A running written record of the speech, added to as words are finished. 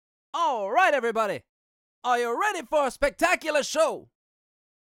All right, everybody. Are you ready for a spectacular show?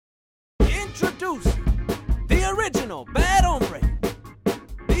 Introducing the original Bad Hombre,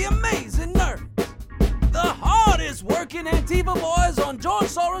 the amazing nerd, the hardest working Antifa boys on George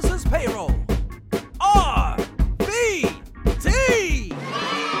Soros's payroll, RBT!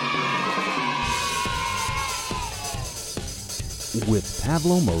 With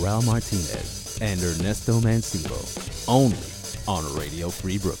Pablo Morales Martinez and Ernesto Mancibo, only on Radio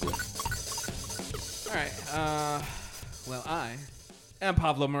Free Brooklyn. All right. Well, I am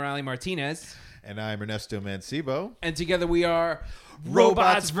Pablo Morales Martinez. And I'm Ernesto Mancibo. And together we are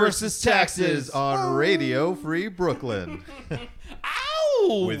Robots versus Taxes on Radio Free Brooklyn.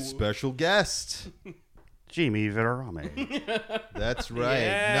 Ow! With special guest. Jimmy Verame. That's right.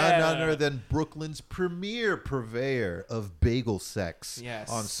 Yeah. None other than Brooklyn's premier purveyor of bagel sex Yes.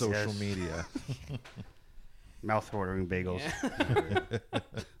 on social Yes. media. Mouth-watering bagels. Yeah.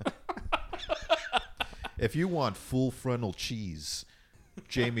 If you want full frontal cheese,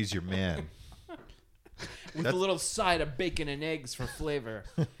 Jamie's your man. With a little side of bacon and eggs for flavor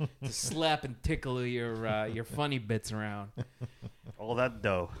to slap and tickle your funny bits around. All that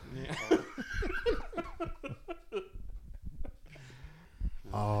dough.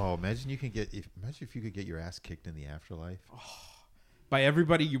 Oh, imagine if you could get your ass kicked in the afterlife. By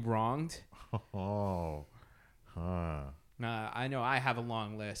everybody you wronged. Oh, huh. Nah, I know I have a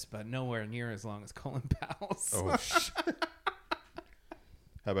long list, but nowhere near as long as Colin Powell's. Oh, shit.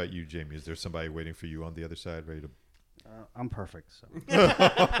 How about you, Jamie? Is there somebody waiting for you on the other side, ready to? I'm perfect. So.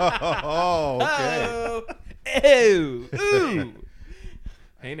 Oh, okay. Oh, ew, ooh.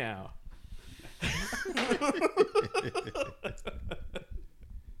 Hey now.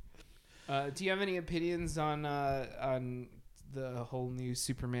 Do you have any opinions on the whole new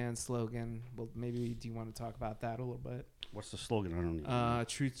Superman slogan? Well, maybe do you want to talk about that a little bit? What's the slogan? I don't even know.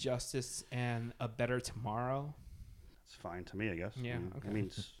 Truth, justice, and a better tomorrow. It's fine to me, I guess. Yeah, okay. I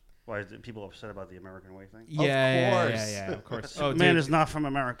mean, why are people upset about the American way thing? Yeah, of course. Oh, Man dude. is not from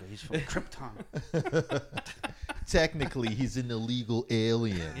America. He's from Krypton. Technically, he's an illegal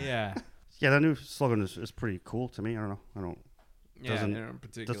alien. Yeah. Yeah, that new slogan is pretty cool to me. I don't. Yeah, Doesn't- I don't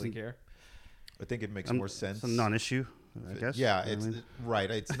particularly doesn't- care. I think it makes more sense. It's a non-issue, I guess. Yeah, You know it's what I mean?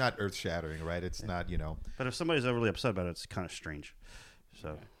 right. It's not earth-shattering, right? It's not, But if somebody's overly upset about it, it's kind of strange.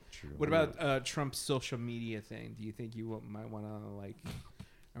 So. true. What about Trump's social media thing? Do you think you might want to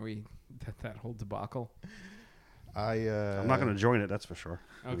are we that whole debacle? I'm not going to join it. That's for sure.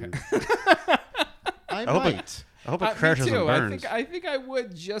 Okay. I hope it- might. I hope it Me crashes too. and burns. I think I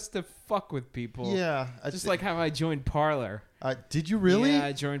would just to fuck with people. Yeah. Just like how I joined Parler. Did you really? Yeah,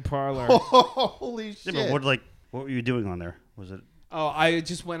 I joined Parler. Holy shit! Yeah, but what were you doing on there? Was it? Oh, I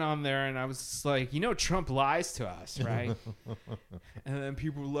just went on there and I was just like, Trump lies to us, right? And then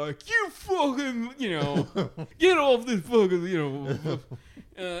people were like, you fucking, get off this fucking,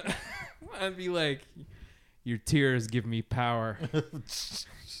 I'd be like, your tears give me power.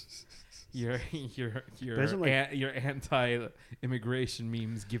 Your anti-immigration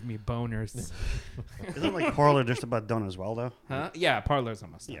memes give me boners. Isn't Parler just about done as well, though? Huh? Yeah, Parler's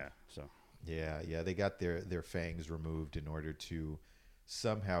almost done. Yeah. So. Yeah. They got their fangs removed in order to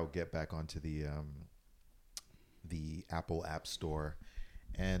somehow get back onto the Apple App Store,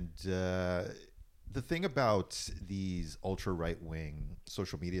 and the thing about these ultra right wing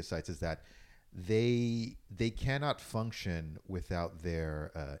social media sites is that they cannot function without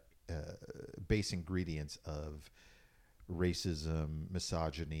their base ingredients of racism,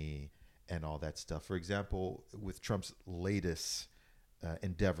 misogyny, and all that stuff. For example, with Trump's latest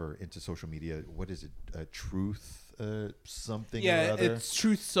endeavor into social media, what is it? Truth something or Yeah, other? it's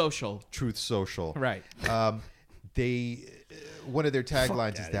Truth Social. Truth Social. Right. One of their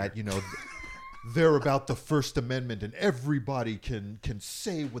taglines is that, they're about the First Amendment and everybody can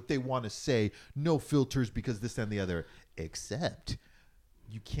say what they want to say, no filters because this and the other, except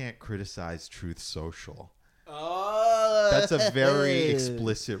you can't criticize Truth Social. Oh, That's a very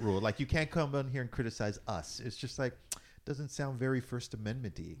explicit rule. You can't come on here and criticize us. It's just doesn't sound very First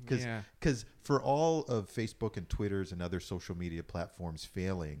Amendment-y. Because for all of Facebook and Twitter's and other social media platforms'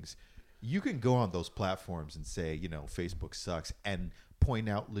 failings, you can go on those platforms and say, Facebook sucks and point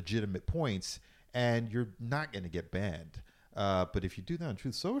out legitimate points, and you're not going to get banned. But if you do that on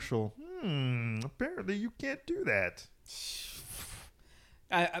Truth Social, apparently you can't do that.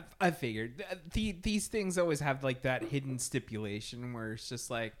 I figured these things always have that hidden stipulation where it's just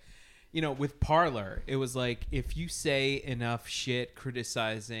with Parler, it was if you say enough shit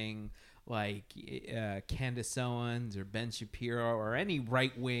criticizing Candace Owens or Ben Shapiro or any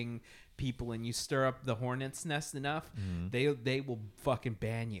right wing people and you stir up the hornet's nest enough, they will fucking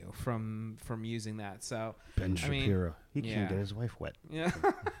ban you from using that. So Ben I mean, Shapiro. He yeah. can't get his wife wet. Yeah.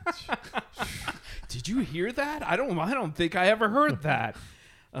 Did you hear that? I don't think I ever heard that.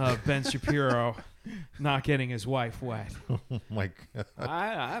 Ben Shapiro not getting his wife wet. Oh my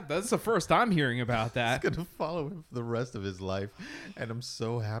God. That's the first I'm hearing about that. It's gonna follow him for the rest of his life, and I'm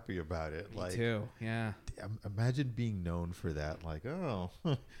so happy about it. Me too. Yeah. Imagine being known for that. Like, oh,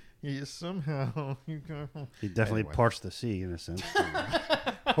 you somehow you go. He definitely Anyway. parts the sea in a sense.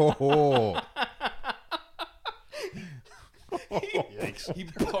 Oh, He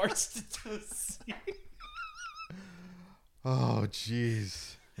parts it to the sea. oh,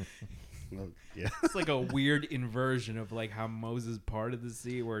 jeez. Well, yeah. It's like a weird inversion of like how Moses parted the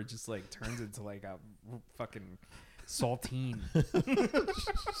sea, where it just like turns into like a fucking saltine.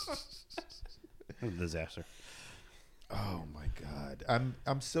 A disaster. Oh my God.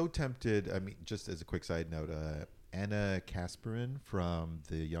 I'm so tempted. I mean, just as a quick side note, Anna Kasparin from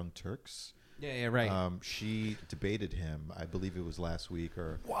the Young Turks. Yeah, right. She debated him. I believe it was last week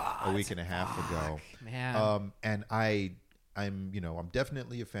or a week and a half ago. Man. And I'm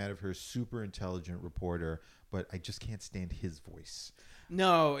definitely a fan of her. Super intelligent reporter, but I just can't stand his voice.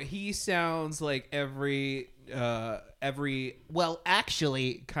 No, he sounds like every well,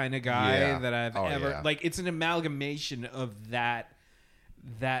 actually kind of guy Yeah. that I've Oh, ever yeah. like. It's an amalgamation of that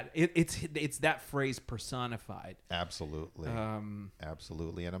it's that phrase personified. Absolutely. Um,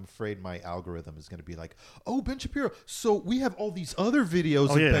 Absolutely. And I'm afraid my algorithm is going to be like, oh, Ben Shapiro. So we have all these other videos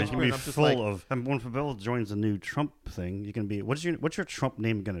Oh of yeah, Ben it's Shapiro. gonna be And I'm just full like, of. And when Bill joins the new Trump thing, you can be. What's your Trump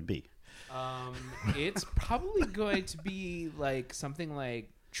name gonna be? it's probably going to be like something like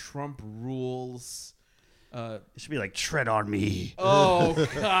Trump rules. It should be like tread on me. Oh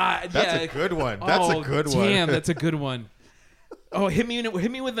God, that's yeah. a good one. That's a good one. Damn, that's a good one. Oh, hit me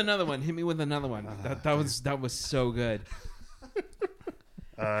with another one. Hit me with another one. That was so good.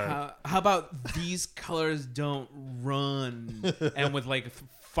 How about these colors don't run and with like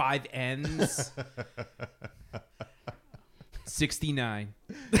 5 N's? 69.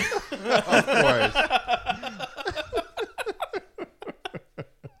 Of course.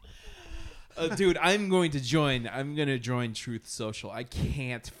 Dude, I'm going to join Truth Social. I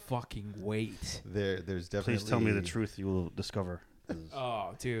can't fucking wait. There's definitely. Please tell me the truth. You will discover.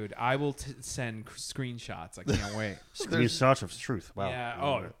 Oh, dude, I will send screenshots. I can't wait. Screenshots of truth. Wow. Yeah.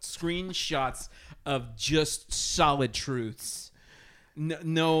 Oh, screenshots of just solid truths.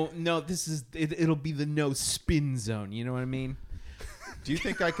 No. This is it'll be the no spin zone. You know what I mean? Do you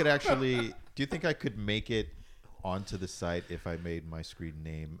think I could actually? Do you think I could make it onto the site if I made my screen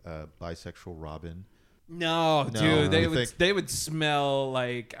name Bisexual Robin? No, No, dude. you think- They would smell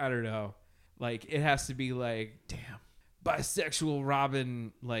like, I don't know. Like it has to be like, damn, bisexual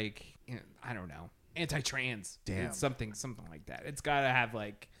Robin. Like, I don't know, anti-trans. Damn. It's something like that. It's got to have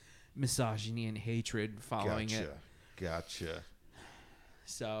like misogyny and hatred following it. Gotcha.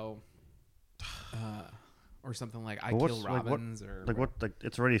 So, or something like I But kill Robins or Like what? Like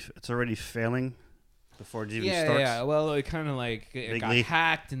it's already failing before it even yeah, starts. yeah. Well, it kind of like it got Vaguely.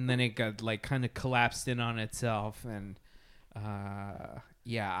 hacked and then it got like kind of collapsed in on itself, and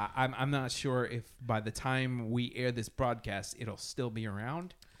yeah, I'm not sure if by the time we air this broadcast it'll still be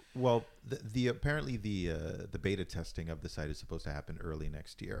around. Well, the apparently the beta testing of the site is supposed to happen early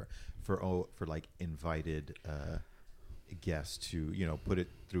next year for like invited guests to put it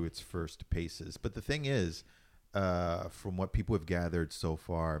through its first paces. But the thing is, from what people have gathered so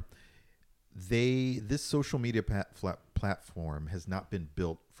far, this social media platform has not been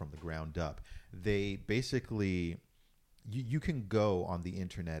built from the ground up. They basically you can go on the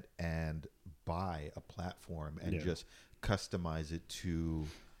internet and buy a platform and just customize it to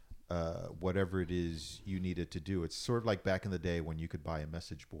whatever it is you need it to do. It's sort of like back in the day when you could buy a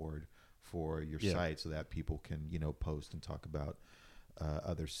message board for your site so that people can post and talk about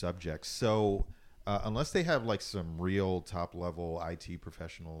other subjects. So unless they have like some real top level IT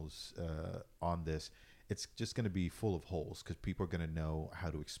professionals on this, it's just going to be full of holes because people are going to know how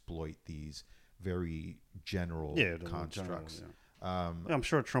to exploit these very general constructs. I'm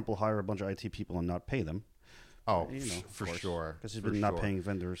sure Trump will hire a bunch of IT people and not pay them. Oh, of for course, sure. because he's been not paying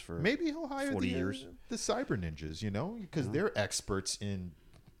vendors for Maybe he'll hire 40 years. the cyber ninjas, because they're experts in.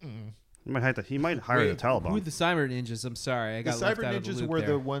 He might hire the Taliban. Who are the cyber ninjas? I'm sorry, I The got left cyber out of the ninjas loop were there.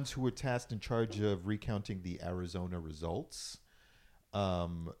 the ones who were tasked in charge of recounting the Arizona results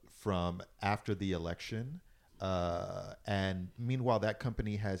from after the election. And meanwhile, that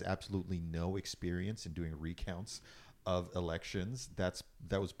company has absolutely no experience in doing recounts of elections. That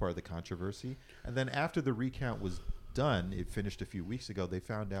was part of the controversy. And then after the recount was done. It finished a few weeks ago. They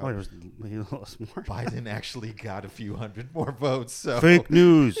found out Oh, it was a little smart. Biden actually got a few hundred more votes. So Fake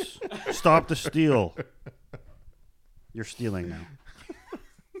news. Stop the steal. You're stealing now.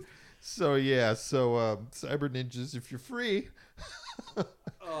 So yeah, Cyber Ninjas, if you're free,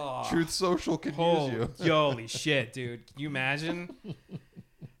 Truth Social can use you. Holy shit, dude. Can you imagine?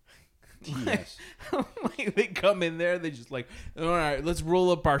 Yes. Like they come in there, they just like, all right, let's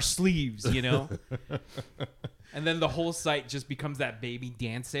roll up our sleeves, you know? And then the whole site just becomes that baby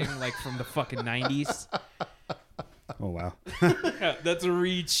dancing like from the fucking 90s. Oh wow. Yeah, that's a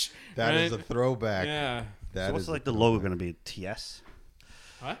reach. That is a right? throwback. Yeah. That So what's is like a the logo going to be? TS?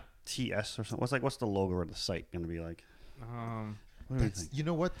 What? TS or something? What's the logo or the site going to be like? What do you That's, think? you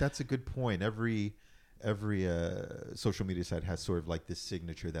know what? That's a good point. Every social media site has sort of like this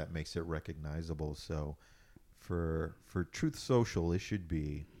signature that makes it recognizable. So for Truth Social, it should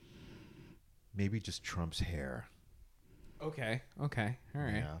be maybe just Trump's hair. Okay. All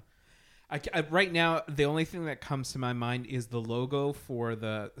right. Yeah. Right now, the only thing that comes to my mind is the logo for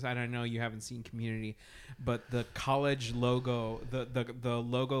the. I don't know. You haven't seen Community, but the college logo, the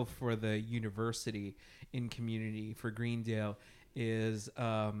logo for the university in Community for Greendale is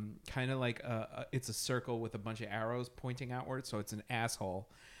kind of like it's a circle with a bunch of arrows pointing outward, so it's an asshole.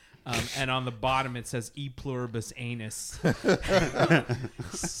 And on the bottom it says "E pluribus anus."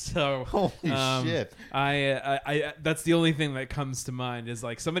 So Holy shit! I that's the only thing that comes to mind is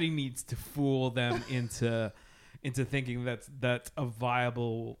like somebody needs to fool them into thinking that's a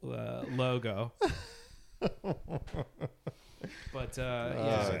viable logo. But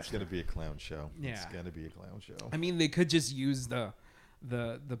yeah, It's gonna be a clown show. Yeah. It's gonna be a clown show. I mean they could just use the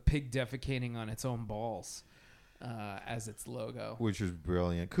pig defecating on its own balls as its logo. Which is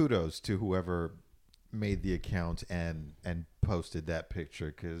brilliant. Kudos to whoever made the account and posted that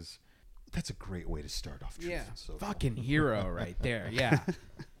picture, because that's a great way to start off Truth Yeah, Social. fucking hero right there. Yeah.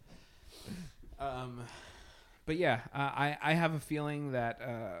 But yeah, I have a feeling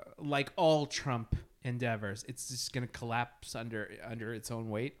that like all Trump endeavors, it's just gonna collapse under its own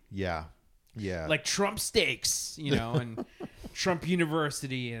weight. Yeah. Like Trump Steaks, you know, and Trump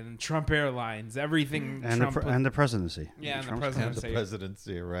University and Trump Airlines, everything. And Trump the presidency. Yeah, and the Trump's president. And the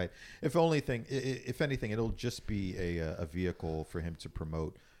presidency, right? If anything, it'll just be a vehicle for him to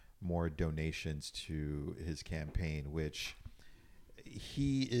promote more donations to his campaign, which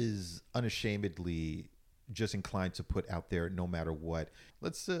he is unashamedly just inclined to put out there no matter what.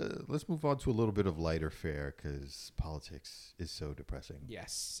 Let's move on to a little bit of lighter fare, because politics is so depressing.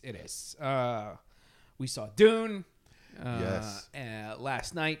 Yes, it is. We saw Dune. Yes.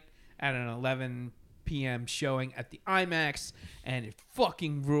 Last night at an 11 p.m. showing at the IMAX, and it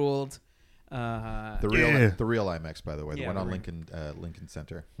fucking ruled. The real IMAX, by the way, the Yeah, one the on real- Lincoln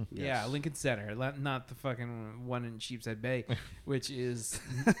Center. Yeah, Lincoln Center, not the fucking one in Sheepshead Bay, which is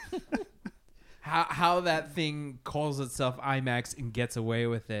how that thing calls itself IMAX and gets away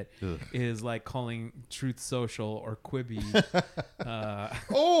with it is like calling Truth Social or Quibi.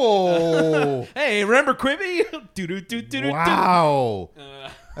 Oh, Hey, remember Quibi? Do-do-do-do-do-do. wow!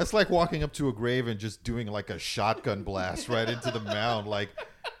 That's like walking up to a grave and just doing like a shotgun blast right into the mound. Like,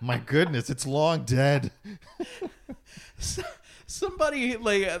 my goodness, it's long dead. Somebody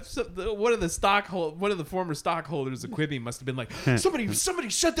like one of the former stockholders of Quibi must have been like, somebody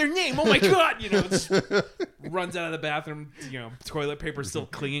shut their name. Oh my god, you know, just runs out of the bathroom, you know, toilet paper still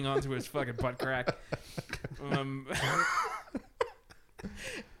clinging onto his fucking butt crack.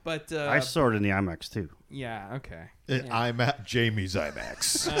 But I saw it in the IMAX too. yeah, okay. I'm at Jamie's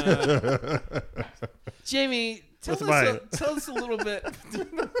IMAX. Jamie, tell us a little bit.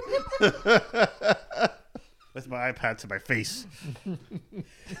 With my iPad to my face.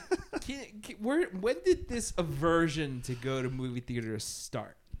 When did this aversion to go to movie theaters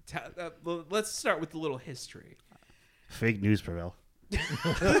start? Let's start with a little history. Fake news, Pavel.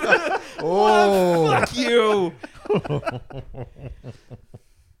 Oh, Fuck you.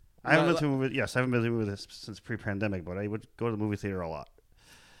 I haven't been to a movie. Yes, I haven't been to a movie since pre-pandemic, but I would go to the movie theater a lot.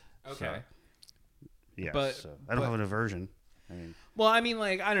 Okay. Yes, But- so I don't have an aversion. I mean, Well, I mean,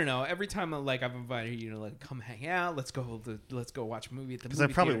 like, I don't know. Every time like I've invited you to like come hang out, let's go watch a movie at the because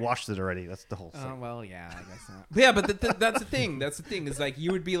movie I probably theater. watched it already. That's the whole thing. Well, yeah, I guess not. But yeah, but that's the thing. That's the thing. Is like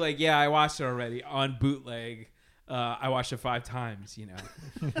you would be like, yeah, I watched it already on bootleg. I watched it 5 times. You know.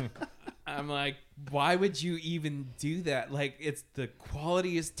 I'm like, why would you even do that? Like, the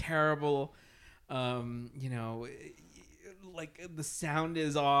quality is terrible. You know, like the sound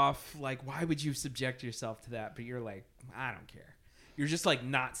is off. Like, why would you subject yourself to that? But you're like, I don't care. You're just like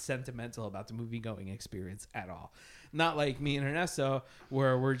not sentimental about the movie going experience at all. Not like me and Ernesto,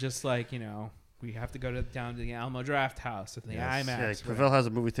 where we're just like, you know, We have to go down to the Alamo Draft House with the Yes. IMAX. Yeah, Pavel has a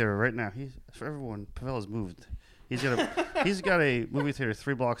movie theater right now. He's for everyone. Pavel has moved. He's got a movie theater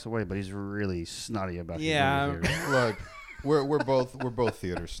 3 blocks away, but he's really snotty about his Yeah. movie theater. Look, we're both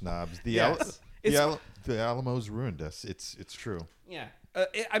theater snobs. Yes. It's- The Alamo's ruined us. It's true. Yeah.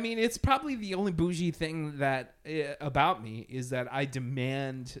 I mean, it's probably the only bougie thing that about me is that I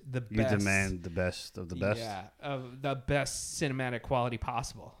demand the You best. demand the best of the best. Yeah, of the best cinematic quality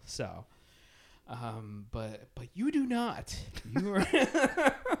possible. So, but you do not. You are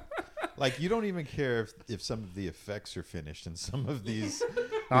Like, you don't even care if some of the effects are finished in some of these,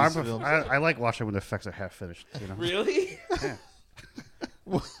 No, these films. I like watching when the effects are half finished. You know? really. Yeah.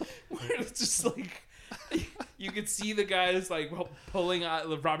 Where it's just like you could see the guys like pulling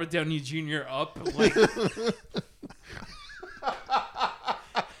Robert Downey Jr. up, like.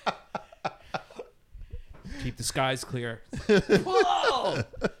 Keep the skies clear. Whoa!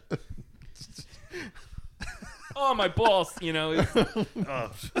 Oh, my balls! You know.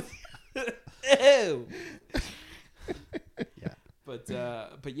 Ew. Yeah.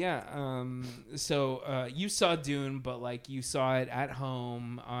 But yeah. So you saw Dune, but like you saw it at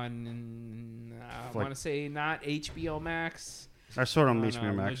home on I Like- want to say not HBO Max. I saw it on On HBO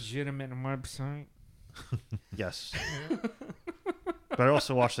a Max. legitimate website. Yes. But I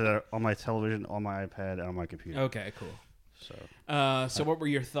also watched it on my television, on my iPad, and on my computer. Okay, cool. So So what were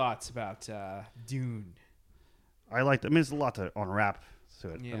your thoughts about Dune? I liked. I mean, there's a lot to unwrap to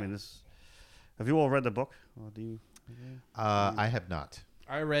it. Yeah. I mean, this. Have you all read the book? Or do you? I have not.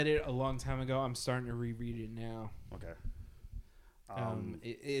 I read it a long time ago. I'm starting to reread it now. Okay.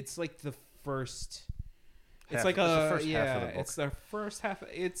 It's like the first. It's Half- like it's the a first half yeah. of the book. It's the first half.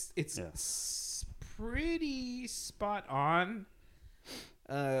 It's Yeah. pretty spot on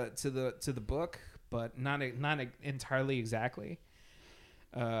to the book, but not entirely exactly.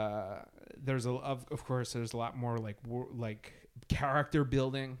 There's of course there's a lot more like character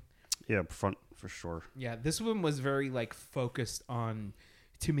building. Yeah, up front for sure. Yeah, this one was very like focused on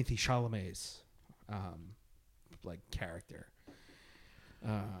Timothée Chalamet's like character.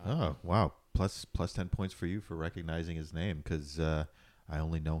 Oh, wow. Plus 10 points for you for recognizing his name, because I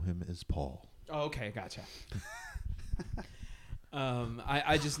only know him as Paul. Oh, okay, gotcha.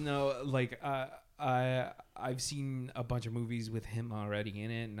 I just know like I've seen a bunch of movies with him already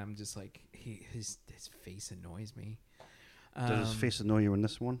in it, and I'm just like his face annoys me. Does his face annoy you in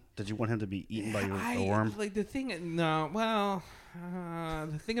this one? Did you want him to be eaten by a worm? Like the thing, no. Well,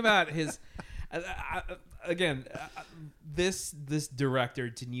 the thing about his, again, this director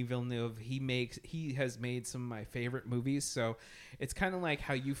Denis Villeneuve, he has made some of my favorite movies. So it's kind of like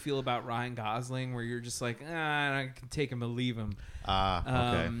how you feel about Ryan Gosling, where you're just like, I can take him or leave him.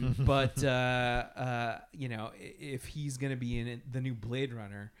 Okay. But you know, if he's gonna be in the new Blade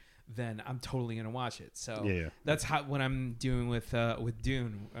Runner, then I'm totally gonna watch it. So Yeah. that's what I'm doing with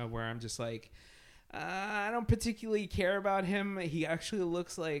Dune, where I'm just like, I don't particularly care about him. He actually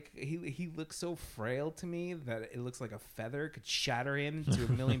looks like he looks so frail to me that it looks like a feather could shatter him into a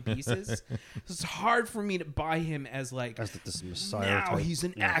million pieces. So it's hard for me to buy him as like As this Messiah now type. he's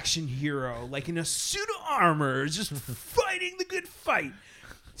an Yeah. action hero, like in a suit of armor, just fighting the good fight.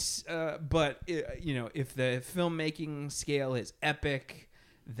 But you know, if the filmmaking scale is epic,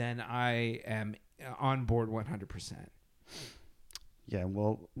 then I am on board 100%. Yeah,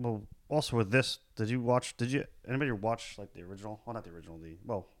 well. Also with this, did anybody watch like the original? Well, not the original.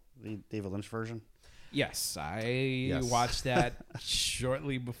 The David Lynch version. Yes, I Yes. watched that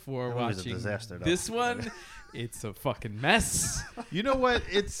shortly before That movie's a watching disaster, though. this one. It's a fucking mess. You know what?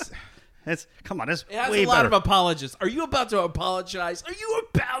 It's Come on, it's It has way a lot better. of apologists. Are you about to apologize? Are you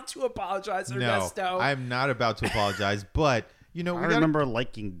about to apologize, no. Ernesto? I'm not about to apologize, but you know, I remember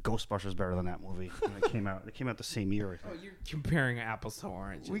liking Ghostbusters better than that movie when it came out. It came out the same year. I Oh, think. you're comparing apples to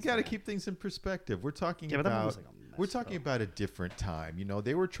oranges. we got to man. keep things in perspective. We're talking Yeah, but that about movie's like a mess, we're talking though. about a different time. You know,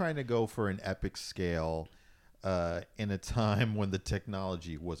 they were trying to go for an epic scale in a time when the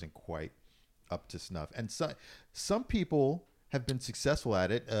technology wasn't quite up to snuff, and some people have been successful at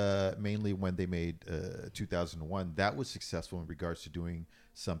it. Mainly when they made 2001, that was successful in regards to doing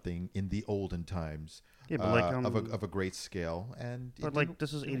something in the olden times. Yeah, but like, of a great scale, and it But like didn't-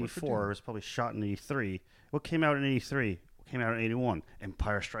 this is didn't work for 84. It Dune. was probably shot in 83. What came out in 83? What came out in 81?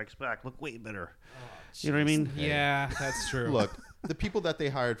 Empire Strikes Back. Look way better. You know what I mean? Yeah, that's true. Look, the people that they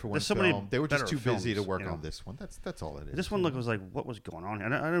hired for one There's so many film, they were just better too busy to films, work you know. on this one. That's all it is. This one was like, what was going on?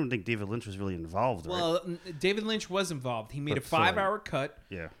 And I don't think David Lynch was really involved. Right? well, David Lynch was involved. He made a But sorry. 5-hour cut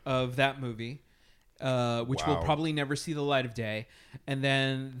Yeah. of that movie, which will Wow. probably never see the light of day. And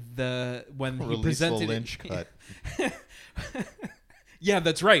then when he Release the presented Lynch it, cut. Yeah,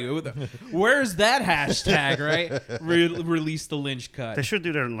 that's right. Where's that hashtag, right? Release the Lynch cut. They should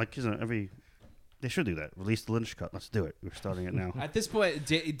do that in like They should do that. Release the Lynch cut. Let's do it. We're starting it now. At this point,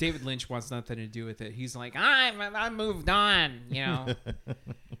 David Lynch wants nothing to do with it. He's like, I moved on, you know.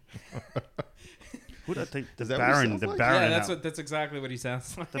 Who did I think? The Is that what he Baron. sounds The like? Baron. Yeah, that's exactly what he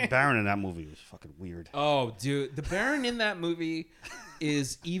sounds like. The Baron in that movie was fucking weird. Oh, dude, the Baron in that movie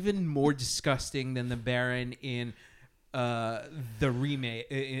is even more disgusting than the Baron in the remake.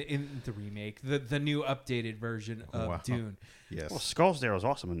 The new updated version of Wow. Dune. Yes. Well, Scarsdale was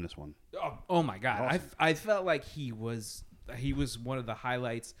awesome in this one. Oh my god, Awesome. I felt like he was one of the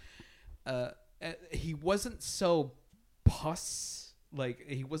highlights. He wasn't so pus, like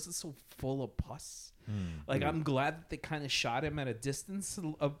he wasn't so full of pus. Like I'm glad that they kind of shot him at a distance,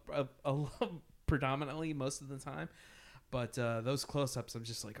 predominantly most of the time. But those close-ups, I'm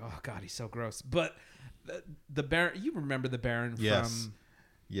just like, oh god, he's so gross. But the Baron, you remember the Baron Yes. from?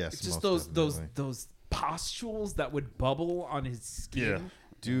 Yes. It's just most those definitely. pustules that would bubble on his skin. Yeah.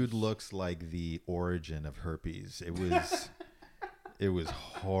 Dude looks like the origin of herpes. It was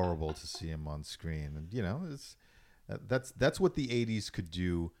horrible to see him on screen, and you know, that's what the '80s could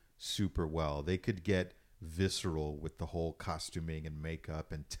do super well. They could get visceral with the whole costuming and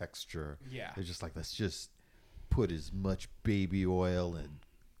makeup and texture. Yeah. They're just like, let's just put as much baby oil and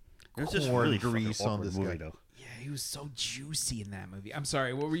It was just corn really grease fucking on awkward this movie, guy. though. Yeah, he was so juicy in that movie. I'm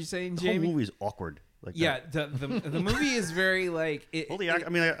sorry, what were you saying, The whole Jamie? movie is awkward. Like Yeah, that. the movie is very like it, Well, I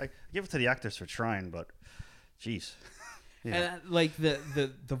mean, I give it to the actors for trying, but, jeez. Yeah. and like the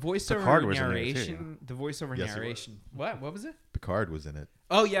voiceover Picard was in there, too, narration, the voiceover Yes, it was. narration. What was it? Picard was in it.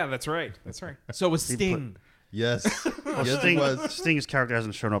 Oh yeah, that's right. So was He Sting. Yes. Well, yes, it was. Sting's character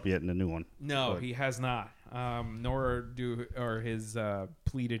hasn't shown up yet in the new one. No, But- he has not. Nor his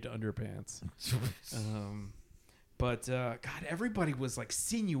pleated underpants. But God, everybody was like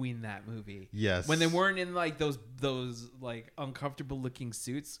sinewy in that movie. Yes. When they weren't in like those like uncomfortable looking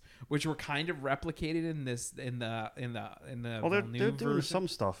suits, which were kind of replicated in the Well, they're new doing version. some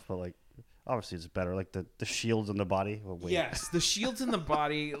stuff, but like obviously it's better. Like the shields on the body. Well, wait. Yes, the shields in the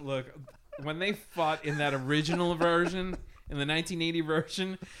body. Look, when they fought in that original version, in the 1980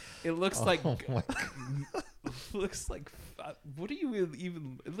 version, it looks like Oh my looks like what do you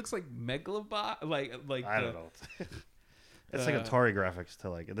even? It looks like Megalobot, like I don't know. It's like Atari graphics to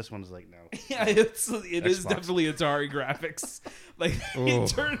like this one's like no. Yeah, it is Xbox. definitely Atari graphics. Like he Oh.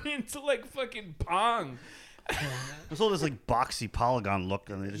 turned into like fucking Pong. There's all this like boxy polygon look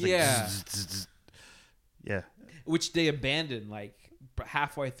and it's like Yeah. zzz, zzz, zzz. Yeah. Which they abandoned like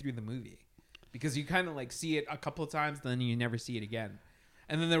halfway through the movie because you kind of like see it a couple of times, then you never see it again,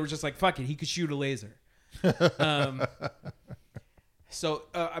 and then they were just like, "Fuck it, he could shoot a laser." So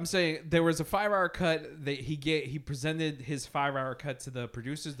I'm saying there was a 5-hour cut that he presented his 5-hour cut to the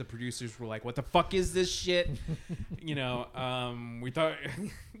producers. The producers were like, "What the fuck is this shit?" We thought,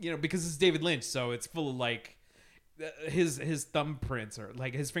 because it's David Lynch, so it's full of like his thumbprints or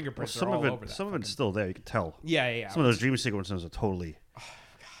like his fingerprints Some are all of over it that. some of it's still there, you can tell. Yeah. Some of those dream sequences are totally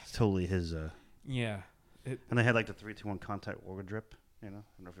his Yeah. and they had like the 3, 2, 1 contact organ drip, I don't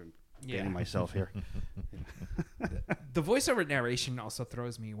know if I'm Yeah. dating myself here. The voiceover narration also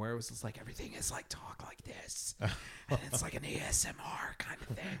throws me where it was just like everything is like talk like this and it's like an ASMR kind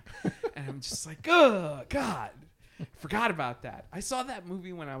of thing and I'm just like, oh god, forgot about that. I saw that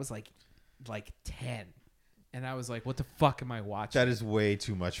movie when I was like 10 and I was like, what the fuck am I watching? That is way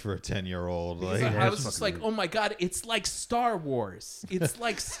too much for a 10-year-old. Because Like, I was just like, oh my god, it's like Star Wars. It's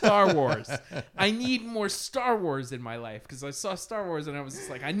like Star Wars. I need more Star Wars in my life because I saw Star Wars and I was just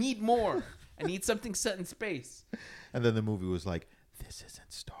like, I need more. I need something set in space. and then the movie was like, this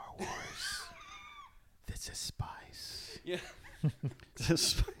isn't Star Wars. This is Spice. Yeah.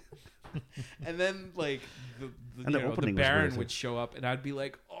 This- And then like the And the the opening was Baron weird, too. would show up and I'd be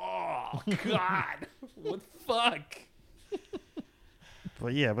like, oh god, what the fuck?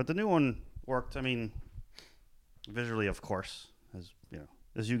 But yeah, but the new one worked. I mean, visually, of course,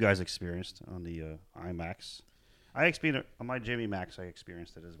 as you guys experienced on the IMAX. I experienced on my Jamie Max. I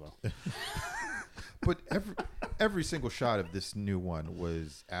experienced it as well. But every single shot of this new one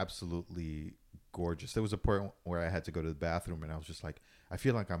was absolutely gorgeous. There was a point where I had to go to the bathroom and I was just like, I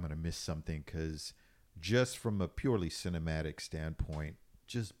feel like I'm going to miss something because just from a purely cinematic standpoint,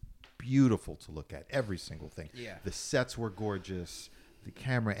 just beautiful to look at, every single thing. Yeah. The sets were gorgeous, the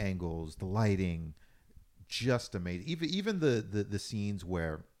camera angles, the lighting, just amazing. Even the scenes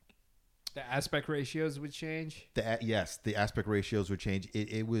where The aspect ratios would change. the aspect ratios would change.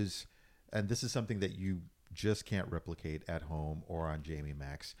 It was, and this is something that you just can't replicate at home or on Jamie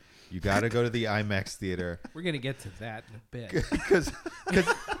Max. You got to go to the IMAX theater We're gonna get to that in a bit. because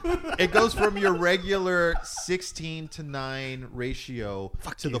it goes from your regular 16:9 ratio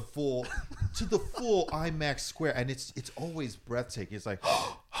to the full IMAX square, and it's always breathtaking. It's like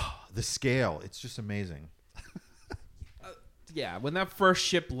the scale. It's just amazing. Yeah, when that first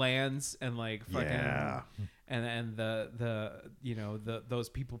ship lands and like fucking Yeah. and the those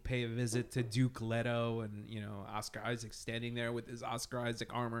people pay a visit to Duke Leto and Oscar Isaac standing there with his Oscar Isaac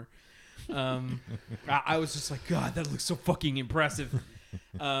armor. I was just like, God, that looks so fucking impressive.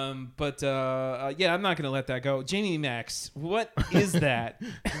 But I'm not gonna let that go. Jamie Max, what is that?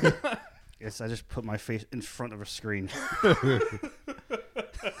 Yes, I just put my face in front of a screen.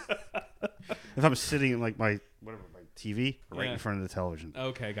 If I'm sitting in like my TV, right Yeah. in front of the television,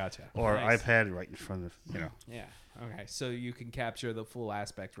 Okay, gotcha. or Nice. iPad right in front of Yeah. Okay, so you can capture the full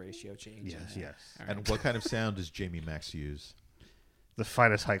aspect ratio change. Yes, in there. yes. All right. And what kind of sound does Jamie Max use? The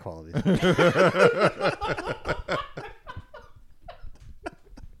finest high quality.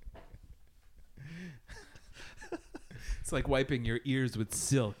 It's like wiping your ears with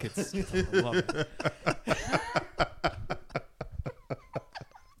silk. It's I love it.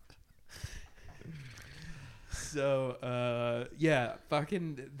 So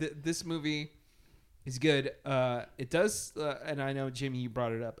fucking this movie is good. It does, and I know Jimmy, you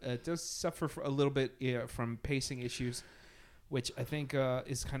brought it up. It does suffer a little bit from pacing issues, which I think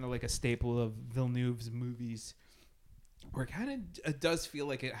is kind of like a staple of Villeneuve's movies, where it kind of does feel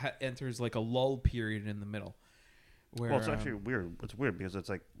like it enters like a lull period in the middle. Where, Well, it's actually weird. It's weird because it's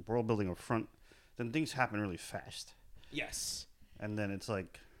like world building up front, then things happen really fast, yes. and then it's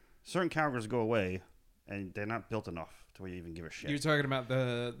like certain characters go away, and they're not built enough to where you even give a shit. You're talking about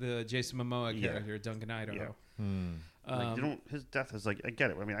the Jason Momoa Yeah. character, Duncan Idaho. Yeah. Like, you Um, don't. His death is like, I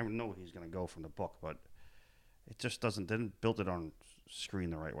get it. I mean, I know he's gonna go from the book, but it just doesn't. They didn't build it on screen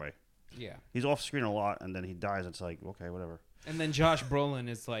the right way. Yeah. He's off screen a lot, and then he dies. It's like, okay, whatever. And then Josh Brolin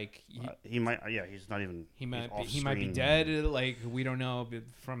is like He might. Yeah, he's not even. he he's might be, off he might be screen. dead. Like we don't know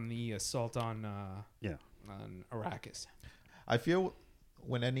from the assault on Yeah. on Arrakis. I feel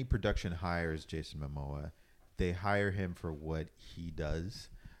when any production hires Jason Momoa, they hire him for what he does.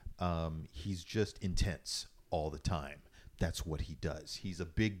 He's just intense all the time. That's what he does. He's a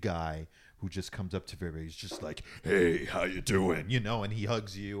big guy who just comes up to everybody. He's just like, "Hey, how you doing?" And he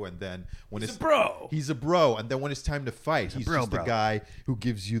hugs you. And then when He's a bro. he's a bro. And then when it's time to fight, he's bro, just the bro. guy who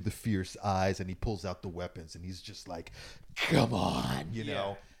gives you the fierce eyes, and he pulls out the weapons, and he's just like, "Come on," you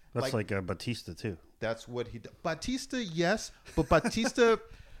know. That's like Batista too. That's what he does. Batista, yes, but Batista.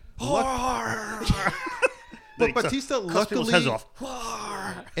 But Batista, Cuts people's heads luckily,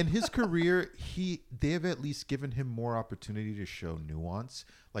 off. in his career, they have at least given him more opportunity to show nuance.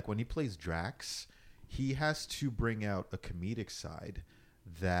 Like when he plays Drax, he has to bring out a comedic side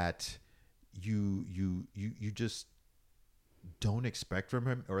that you just don't expect from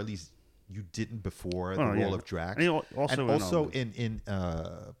him, or at least you didn't before the Oh, role yeah. of Drax. And he also in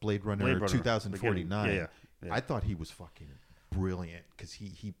Blade Runner, Blade Runner, 2049, beginning. Yeah. I thought he was fucking brilliant because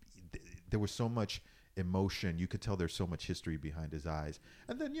there was so much emotion. You could tell there's so much history behind his eyes.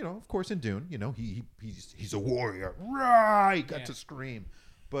 And then of course in Dune, he's a warrior, right? Got to scream.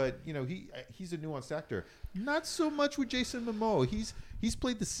 But he's a nuanced actor. Not so much with Jason Momoa. He's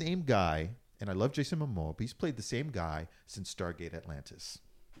played the same guy, and I love Jason Momoa, but he's played the same guy since Stargate Atlantis.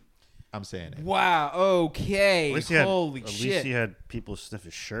 I'm saying it. Wow. Okay. At least Holy at shit. least he had people sniff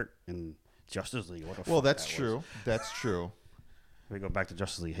his shirt in Justice League. What a Well, fuck that's that true. was. That's true. We go back to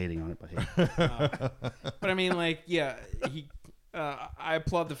Justice League hating on it, but hey. But I mean, like, yeah, he. I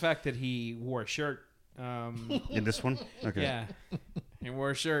applaud the fact that he wore a shirt. In this one, okay. Yeah, he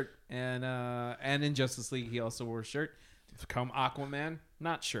wore a shirt, and in Justice League he also wore a shirt. To become Aquaman,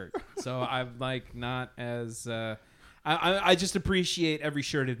 not shirt. So I'm like not as. I just appreciate every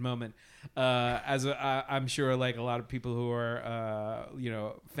shirted moment. I'm sure like a lot of people who are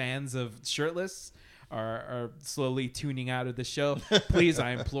fans of shirtless are slowly tuning out of the show. Please,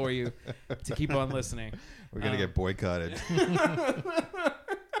 I implore you to keep on listening. We're gonna get boycotted.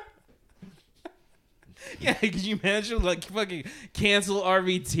 Yeah, could you imagine like fucking cancel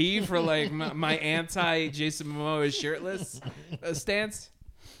RVT for like my anti Jason Momoa shirtless stance?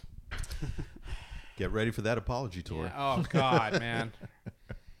 Get ready for that apology tour. Yeah, oh God, man.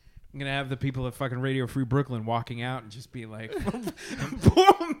 I'm gonna have the people at fucking Radio Free Brooklyn walking out and just be like,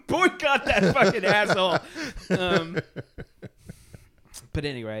 boycott that fucking asshole. But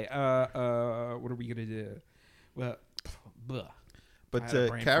anyway, what are we gonna do? Well, blah. But I had a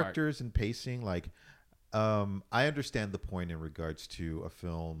brain characters and pacing, like, I understand the point in regards to a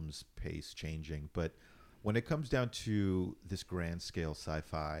film's pace changing, but when it comes down to this grand scale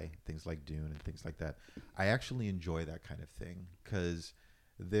sci-fi, things like Dune and things like that, I actually enjoy that kind of thing because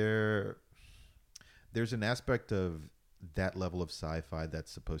there's an aspect of that level of sci-fi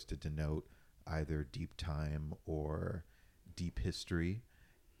that's supposed to denote either deep time or deep history,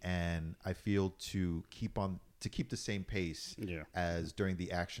 and I feel to keep the same pace as during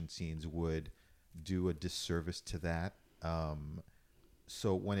the action scenes would do a disservice to that.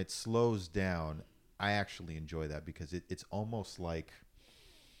 So when it slows down, I actually enjoy that because it's almost like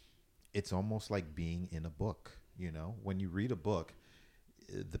being in a book. You know, when you read a book,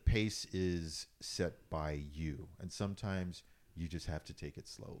 the pace is set by you, and sometimes you just have to take it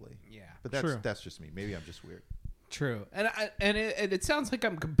slowly. Yeah, but true. that's just me. Maybe I'm just weird. True, and it sounds like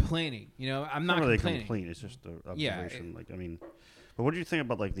I'm complaining. You know, I'm not really complaining. complaint. It's just an observation. But what do you think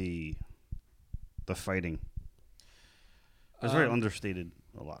about like the fighting? It's very understated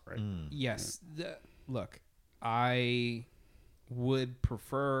a lot, right? Yes. Look, I would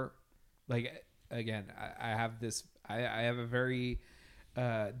prefer, like, again, I have this. I have a very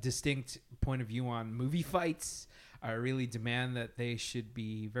distinct point of view on movie fights. I really demand that they should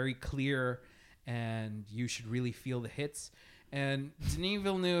be very clear, and you should really feel the hits. And Denis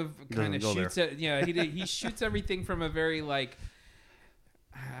Villeneuve kind of shoots it. Yeah, he shoots everything from a very like.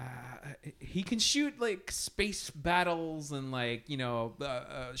 He can shoot like space battles and like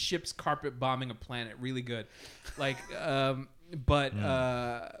ships carpet bombing a planet really good, like but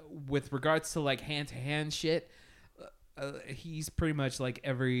with regards to like hand to hand shit. He's pretty much like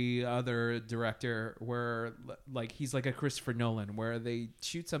every other director where like he's like a Christopher Nolan where they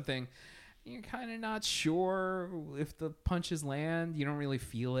shoot something, you're kind of not sure if the punches land. You don't really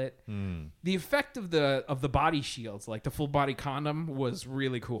feel it. The effect of the body shields, like the full body condom, was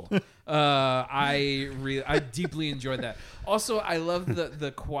really cool. I deeply enjoyed that. Also, I love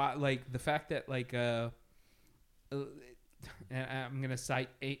the fact that like I'm gonna cite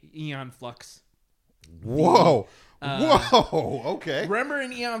Aeon Flux. Whoa. Whoa. Okay. Remember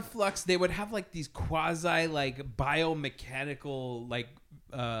in Aeon Flux, they would have like these quasi like biomechanical like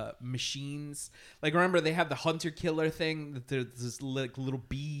machines. Like remember they have the hunter killer thing that there's this like little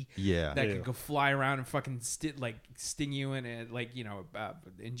bee that could go fly around and fucking sting you, and it like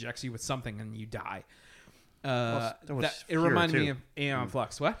injects you with something and you die. It reminded me of Aeon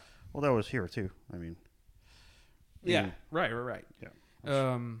Flux. What? Well, that was here too. I mean, right.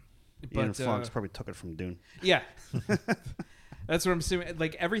 Yeah. But Flux probably took it from Dune. Yeah. That's what I'm assuming.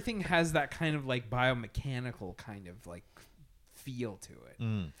 Like everything has that kind of like biomechanical kind of like feel to it.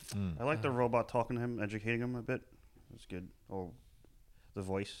 I like the robot talking to him, educating him a bit. It's good. Oh, the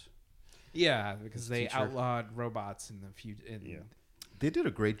voice. Yeah, because they outlawed robots in the future. They did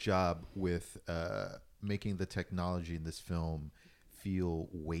a great job with making the technology in this film feel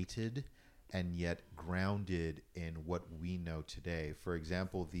weighted and yet grounded in what we know today. For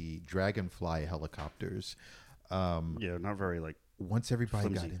example, the Dragonfly helicopters. Not very like. Once everybody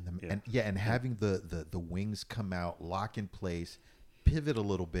flimsy. got in them, and having the wings come out, lock in place, pivot a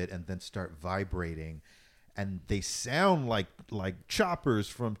little bit, and then start vibrating, and they sound like choppers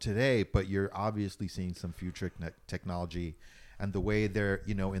from today, but you're obviously seeing some future technology, and the way they're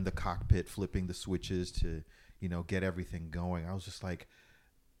in the cockpit flipping the switches to get everything going. I was just like,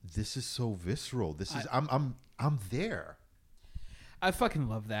 this is so visceral. This is I'm there. I fucking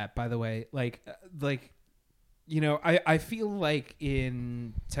love that. By the way, I feel like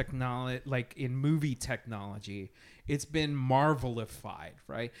in technology, like in movie technology, it's been Marvelified,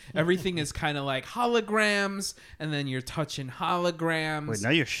 right? Everything is kind of like holograms, and then you're touching holograms. Wait, now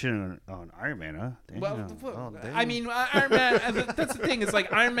you're shitting on Iron Man, huh? Damn. Well, I mean, Iron Man. That's the thing. It's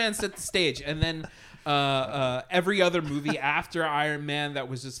like Iron Man set the stage, and then every other movie after Iron Man that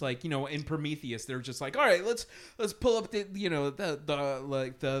was just like in Prometheus, they're just like, all right, let's pull up the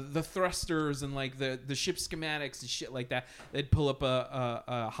the thrusters and like the ship schematics and shit like that. They'd pull up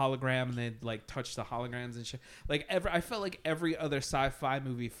a hologram and they'd like touch the holograms and shit. Like I felt like every other sci-fi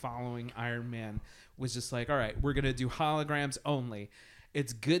movie following Iron Man was just like, all right, we're gonna do holograms only.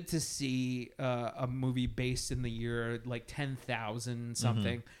 It's good to see a movie based in the year like 10,000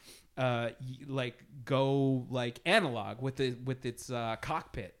 something. Like go like analog with its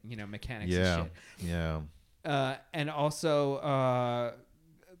cockpit mechanics and shit. And also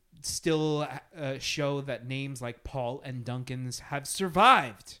still show that names like Paul and Duncan's have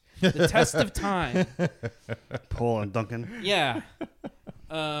survived the test of time. Paul and Duncan. Yeah.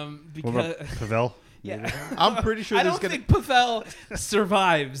 Because what about Pavel? Yeah, I'm pretty sure I don't think Pavel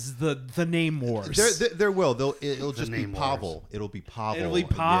survives the name wars. There will. It'll just be name Pavel. wars. It'll be Pavel. It'll be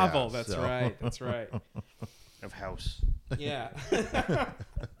Pavel. Yeah, That's so. right. That's right. Of House. Yeah.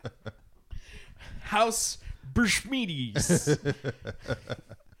 House Berschmides.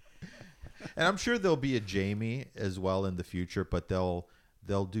 And I'm sure there'll be a Jamie as well in the future, but they'll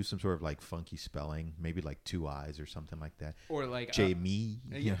do some sort of like funky spelling, maybe like 2 I's or something like that. Or like Jamie.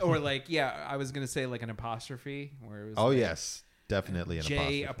 or like I was gonna say like an apostrophe where it was Oh like yes, definitely an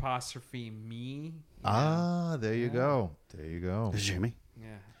J apostrophe. me. Ah, there you go. There you go. Jimmy.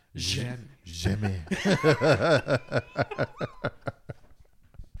 Yeah. Jimmy.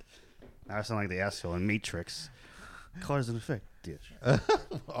 I sound like the asshole in Matrix. Cause and effect. Ditch.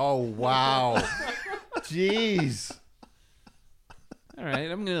 Oh wow. Jeez. All right,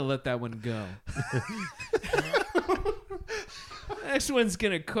 I'm gonna let that one go. Next one's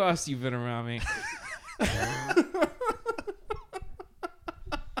gonna cost you, Vinarami.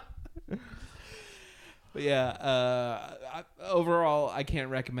 But yeah, overall, I can't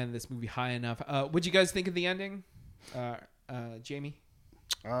recommend this movie high enough. What'd you guys think of the ending, Jamie?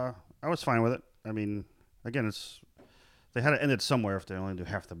 I was fine with it. I mean, again, they had to end it somewhere if they only do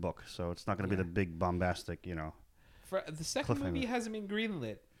half the book, so it's not going to be the big bombastic, For the second Cliffhanger. movie hasn't been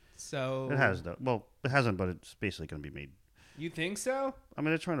greenlit, so It has though. Well, it hasn't, but it's basically going to be made. You think so? I mean,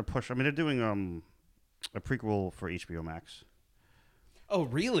 they're trying to push. I mean, they're doing a prequel for HBO Max. Oh,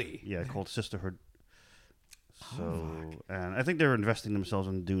 really? Yeah, called Sisterhood. So, and I think they're investing themselves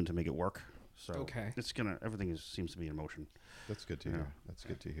in Dune to make it work. So Okay. everything seems to be in motion. That's good to hear. That's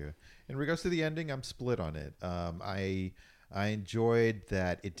good to hear. In regards to the ending, I'm split on it. I enjoyed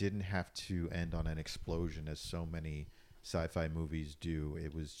that it didn't have to end on an explosion as so many sci-fi movies do.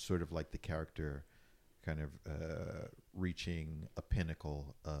 It was sort of like the character kind of reaching a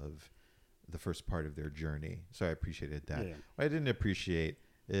pinnacle of the first part of their journey. So I appreciated that. Yeah. What I didn't appreciate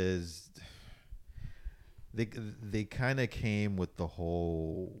is they kind of came with the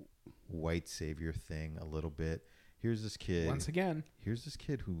whole white savior thing a little bit. Here's this kid. Once again. Here's this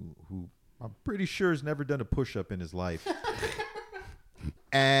kid who I'm pretty sure has never done a push-up in his life.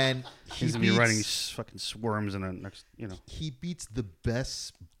 And He's gonna be riding fucking swarms in the next, he beats the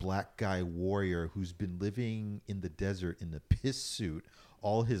best black guy warrior who's been living in the desert in the piss suit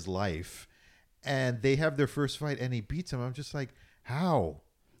all his life. And they have their first fight and he beats him. I'm just like, how?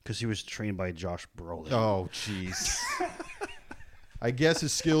 because he was trained by Josh Brolin. Oh, jeez. I guess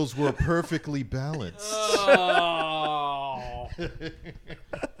his skills were perfectly balanced. Oh.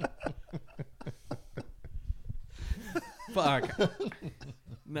 Fuck.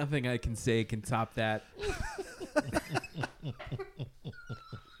 Nothing I can say can top that.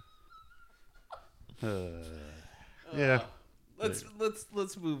 Yeah.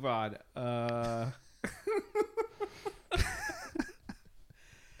 Let's move on.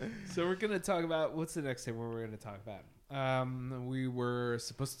 So we're gonna talk about what's the next thing we're gonna talk about. We were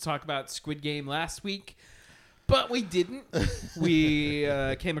supposed to talk about Squid Game last week, but we didn't. We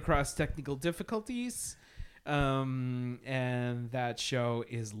came across technical difficulties, and that show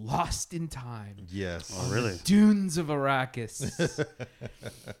is lost in time. Yes. Oh, really? Dunes of Arrakis. Is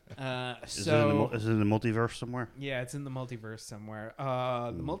it in the multiverse somewhere? Yeah, it's in the multiverse somewhere. The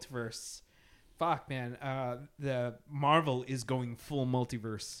multiverse. Fuck, man. The Marvel is going full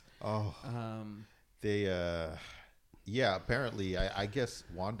multiverse. Oh. They, yeah, apparently, I guess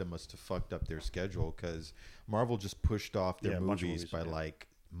Wanda must have fucked up their schedule because Marvel just pushed off their Yeah, a bunch of movies by movies, yeah. like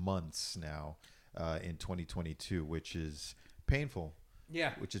months now in 2022, which is painful.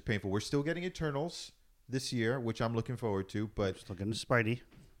 Yeah. Which is painful. We're still getting Eternals this year, which I'm looking forward to, but Still getting Spidey.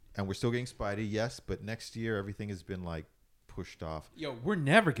 and we're still getting Spidey, yes, but next year everything has been like pushed off. Yo, we're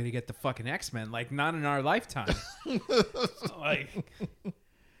never gonna get the fucking X-Men. Like, not in our lifetime. I'm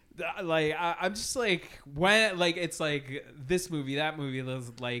just like, when, like, it's like this movie, that movie.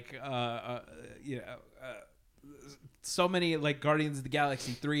 There's like, so many like Guardians of the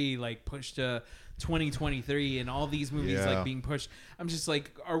Galaxy 3 like pushed to 2023, and all these movies Yeah. like being pushed. I'm just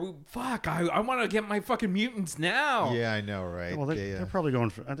like, are we? Fuck! I want to get my fucking mutants now. Yeah, I know, right? Well, Yeah, they're probably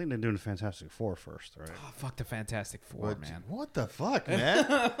going for. I think they're doing Fantastic Four first, right? Oh, fuck the Fantastic Four, man. What the fuck,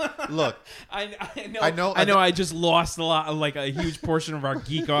 man? Look, I know. I know- I know. I just lost a lot, like a huge portion of our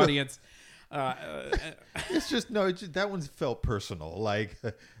geek audience. it's just that one felt personal. Like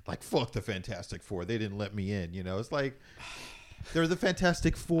fuck the Fantastic Four. They didn't let me in. It's like they're the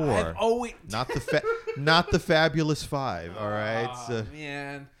Fantastic Four, I've always. not the Fabulous Five. All right. Aw, So,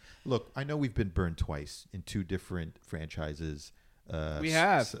 man. look, I know we've been burned twice in two different franchises. We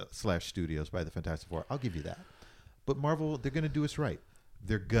have. slash studios by the Fantastic Four. I'll give you that. But Marvel, they're gonna do us right.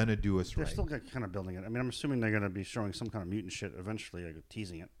 They're gonna do us They're right. still kind of building it. I mean, I'm assuming they're going to be showing some kind of mutant shit eventually, like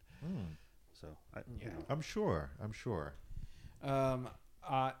teasing it. So, I'm sure. But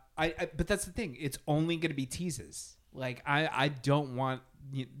that's the thing. It's only going to be teases. Like, I don't want,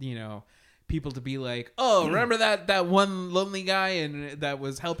 people to be like, oh, remember that one lonely guy and that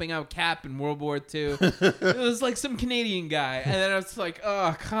was helping out Cap in World War II? It was like some Canadian guy, and then I was like,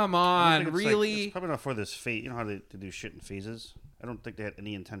 oh, come I on, think it's really? it's probably not for this phase. You know how they do shit in phases. I don't think they had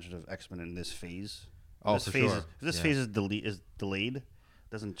any intention of X-Men in this phase. Oh, this for phase sure. If this Yeah. phase is delayed,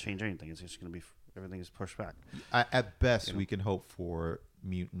 doesn't change anything. It's just going to be everything is pushed back. At best, You know. we can hope for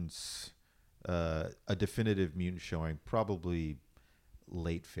mutants, a definitive mutant showing, probably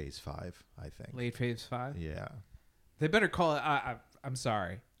late Phase 5. I think. Late Phase 5? Yeah. They better call it. I'm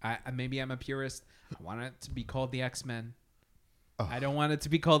sorry. Maybe I'm a purist. I want it to be called the X-Men. Oh. I don't want it to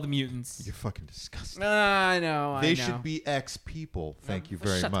be called the mutants. You're fucking disgusting. I know. They I know. should be X people. Thank you Shut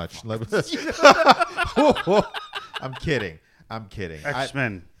very the much. I'm kidding.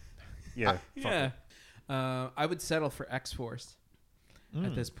 X-Men. Yeah. fuck Yeah. it. I would settle for X-Force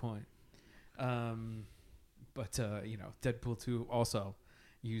at this point. But Deadpool 2 also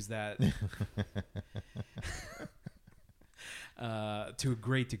used that to a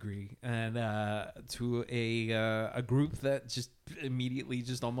great degree, and to a group that just immediately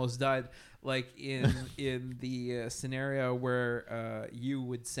just almost died. Like in the scenario where you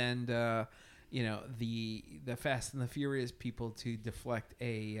would send the Fast and the Furious people to deflect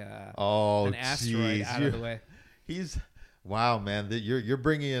an asteroid out of the way. Wow, man, you're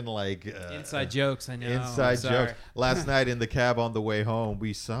bringing in like Inside jokes, I know. inside I'm sorry. jokes. Last night in the cab on the way home,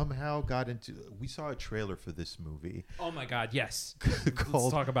 we somehow we saw a trailer for this movie Oh my God, yes. called,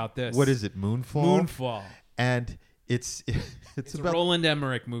 Let's talk about this. what is it, Moonfall? Moonfall. And it's It's a about Roland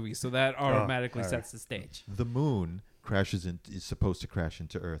Emmerich movie, so that automatically all right. sets the stage. the moon is supposed to crash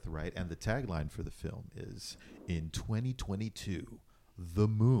into Earth, right? And the tagline for the film is, in 2022, the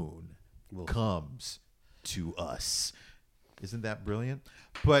moon comes to us. Isn't that brilliant?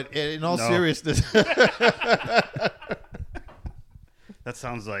 But in all No. seriousness, That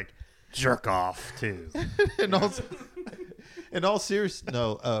sounds like jerk off too. in all seriousness,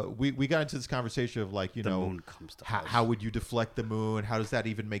 no. We got into this conversation of like, The moon comes to us. how would you deflect the moon? How does that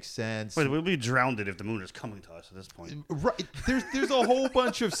even make sense? Wait, we'll be drowned if the moon is coming to us at this point. Right. There's a whole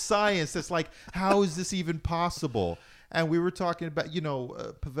bunch of science that's like, how is this even possible? And we were talking about,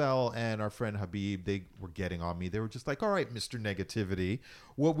 Pavel and our friend Habib, they were getting on me. They were just like, all right, Mr. Negativity,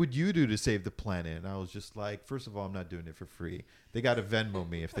 what would you do to save the planet? And I was just like, first of all, I'm not doing it for free. They got to Venmo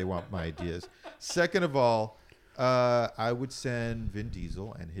me if they want my ideas. Second of all, I would send Vin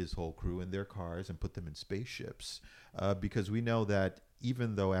Diesel and his whole crew in their cars and put them in spaceships, because we know that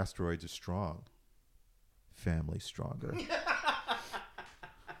even though asteroids are strong, family's stronger.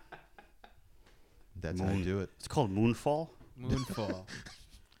 That's how you do it. It's called Moonfall. Moonfall.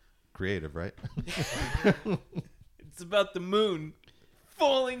 Creative, right? It's about the moon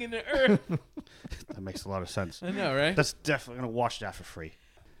falling into Earth. That makes a lot of sense. I know, right? That's definitely gonna watch that for free.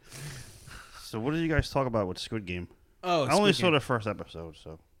 So, what did you guys talk about with Squid Game? Oh, I only Squid saw Game. the first episode,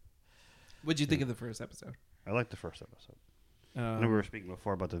 so What'd you think of the first episode? I liked the first episode. I know we were speaking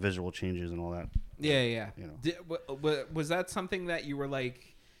before about the visual changes and all that. Yeah. You know. Was that something that you were like?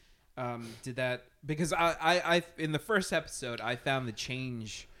 Did that because I in the first episode I found the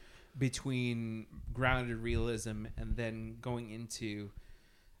change between grounded realism and then going into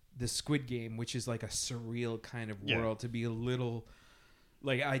the Squid Game, which is like a surreal kind of world, to be a little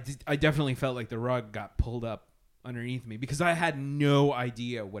like I definitely felt like the rug got pulled up underneath me because I had no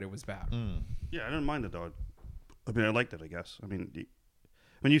idea what it was about. Yeah, I didn't mind it though. I mean, I liked it. I guess. I mean,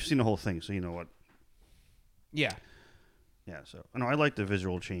 you've seen the whole thing, so you know what. Yeah. Yeah, so I know I like the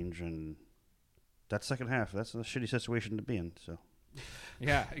visual change and that second half. That's a shitty situation to be in. So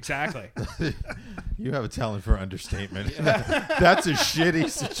Yeah, exactly. You have a talent for understatement. That's a shitty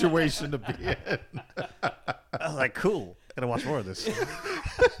situation to be in. I was like, cool. Gotta watch more of this.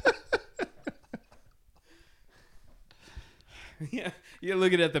 Yeah, you're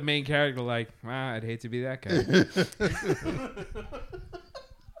looking at the main character like, wow, I'd hate to be that guy.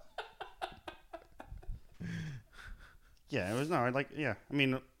 Yeah, it was I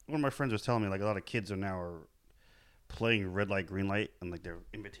mean, one of my friends was telling me like a lot of kids are playing red light, green light, and like they're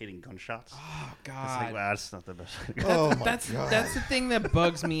imitating gunshots. Oh It's like, God. wow, that's not the best. Oh my that's God. that's the thing that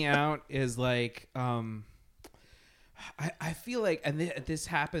bugs me out is like I feel like and this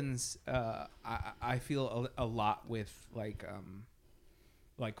happens I feel a lot with like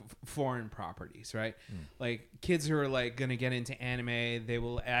foreign properties, right? Like kids who are like gonna get into anime, they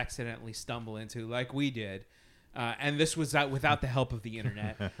will accidentally stumble into like we did. And this was without the help of the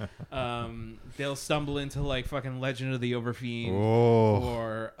internet. They'll stumble into like fucking Legend of the Overfiend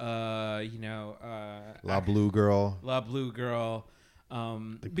or La Blue Girl. La Blue Girl.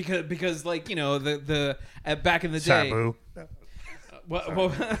 Because like the back in the day. Sabu.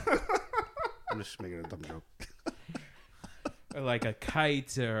 What I'm just making a dumb joke. Or like a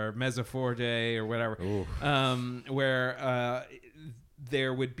kite or Mezzoforte or whatever, where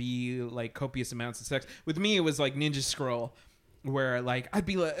there would be like copious amounts of sex. With me, it was like Ninja Scroll, where like I'd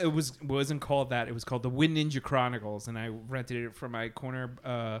be like, wasn't called that. It was called the Wind Ninja Chronicles, and I rented it from my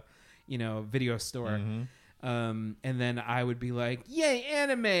corner, video store. And then I would be like, "Yay,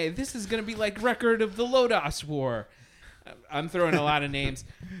 anime! This is gonna be like Record of the Lodos War." I'm throwing a lot of names.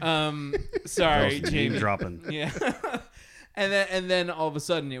 Sorry, Jamie. Dropping. Yeah. And then all of a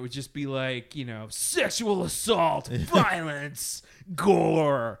sudden it would just be like, sexual assault, violence,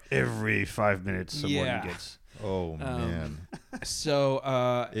 gore. Every 5 minutes, someone Yeah. gets. Oh man. So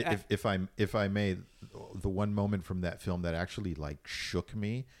if I may, the one moment from that film that actually like shook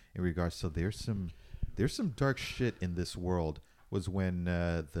me in regards to there's some dark shit in this world was when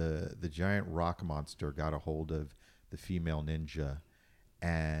the giant rock monster got a hold of the female ninja,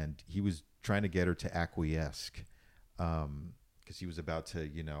 and he was trying to get her to acquiesce, because he was about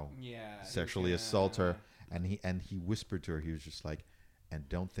to sexually assault her, and he whispered to her, he was just like, "And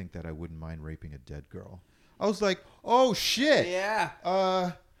don't think that I wouldn't mind raping a dead girl." I was like, "Oh shit! yeah.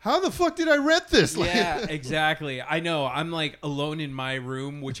 How the fuck did I rent this?" Yeah, exactly. I know. I'm like alone in my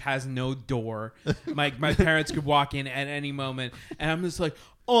room, which has no door. My parents could walk in at any moment, and I'm just like,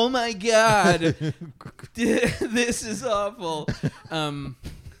 "Oh my god, this is awful."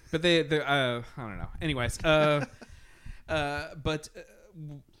 But they I don't know. Anyways, but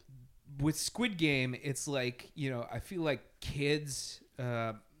with Squid Game, it's like I feel like kids.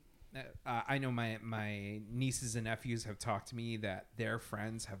 I know my nieces and nephews have talked to me that their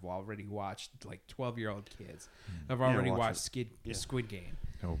friends have already watched, like 12-year-old kids have already watched Squid Game.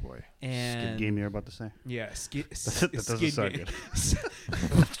 Oh boy. And Skid game you're about to say? Yeah, That doesn't sound Game.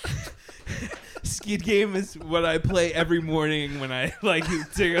 good. Skid Game is what I play every morning when I like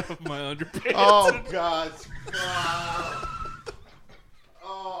take off my underpants. Oh god.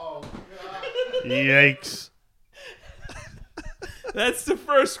 Oh god. Yikes. That's the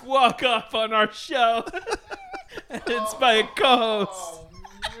first walk off on our show. And it's by a co-host. Oh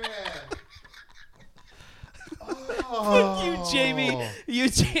man. Fuck you, Jamie.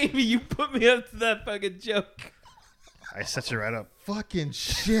 You put me up to that fucking joke. I set you right up. Fucking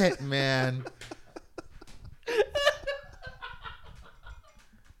shit, man.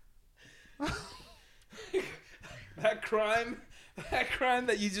 That crime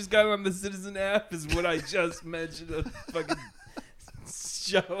that you just got on the Citizen app is what I just mentioned on the fucking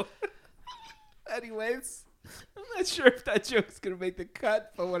show. Anyways, I'm not sure if that joke's gonna make the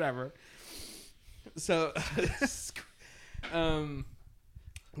cut, but whatever. So,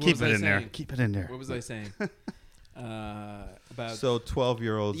 Keep it in there. Keep it in there. What was I saying? About So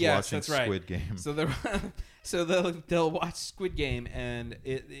 12-year-olds Yes, watching that's right. Squid Game. So they'll watch Squid Game, and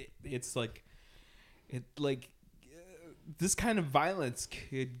it's like this kind of violence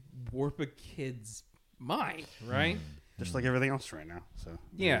could warp a kid's mind, right? Just like everything else right now. So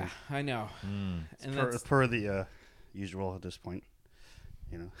Yeah, I know. And that's per the usual at this point,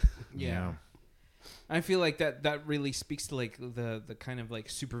 yeah. I feel like that really speaks to like the kind of like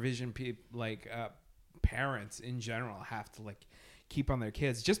supervision parents in general have to like keep on their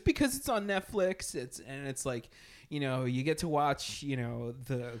kids just because it's on Netflix. It's like you get to watch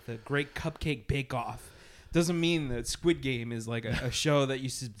the Great Cupcake Bake Off. Doesn't mean that Squid Game is like a show that you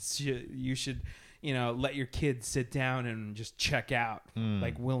should let your kids sit down and just check out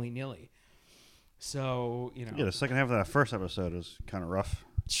like willy-nilly. So yeah, the second half of that first episode is kind of rough.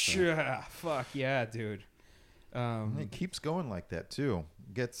 Sure, fuck yeah, dude. It keeps going like that too.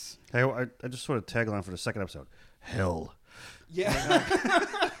 Gets Hey, I just sort of tagline for the second episode. Hell. Yeah.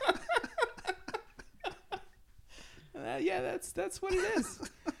 Yeah, that's what it is.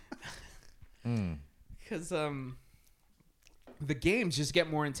 Because the games just get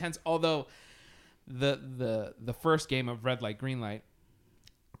more intense. Although the first game of Red Light Green Light,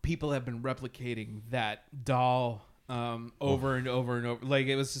 people have been replicating that doll over and over and over. Like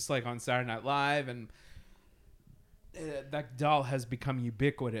it was just like on Saturday Night Live, and that doll has become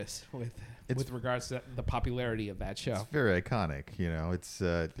ubiquitous with regards to the popularity of that show. It's very iconic. It's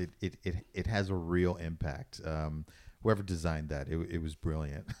it has a real impact. Whoever designed that, it was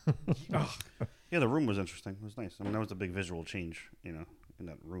brilliant. Yeah, the room was interesting. It was nice. I mean, that was a big visual change, in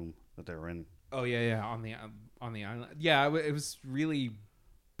that room that they were in. Oh yeah, on the island. Yeah, it was really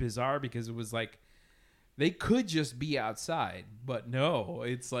bizarre because it was like they could just be outside, but no,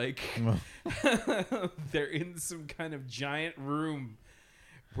 it's like they're in some kind of giant room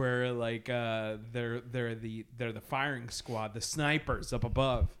where like they're the firing squad, the snipers up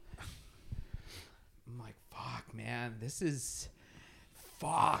above. I'm like, fuck, man, this is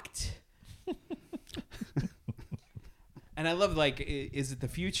fucked. And I love, like, is it the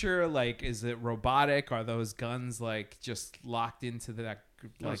future? Like, is it robotic? Are those guns, like, just locked into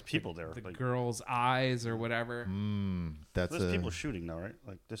There's people there, the like- girl's eyes or whatever? That's There's a people shooting now, right?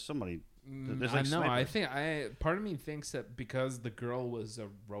 Like there's somebody. There's I like know. I snipers. think part of me thinks that because the girl was a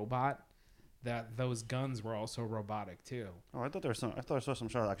robot, that those guns were also robotic too. Oh, I thought there was some. I thought I saw some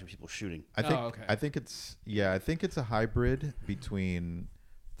shot of actually people shooting. I think okay. I think it's a hybrid between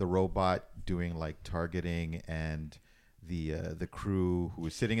the robot doing like targeting and the crew who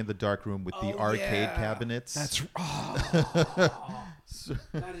was sitting in the dark room with the arcade cabinets. That's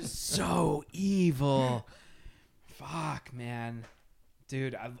that is so evil. Fuck, man.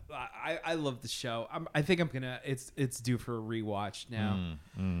 Dude, I love the show. I think I'm gonna. It's due for a rewatch now.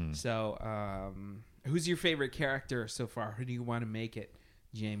 So, who's your favorite character so far? Who do you want to make it,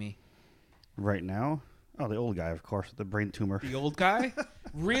 Jamie? Right now, oh, the old guy, of course, the brain tumor. The old guy?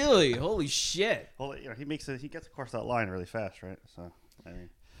 Really? Holy shit! Well, you know, he gets across that line really fast, right? So, I mean,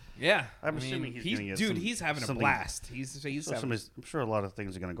 Yeah, I'm assuming he's gonna get dude. some- he's having a something- blast. He's so having, I'm sure a lot of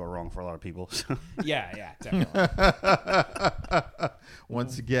things are going to go wrong for a lot of people. So. yeah, definitely.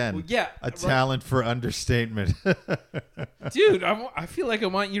 Once again, Well, yeah, a right. talent for understatement. Dude, I feel like I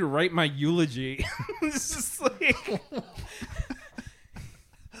want you to write my eulogy. It's just like,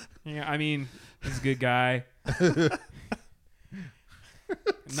 yeah, I mean, he's a good guy.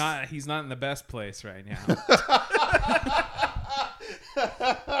 He's not in the best place right now.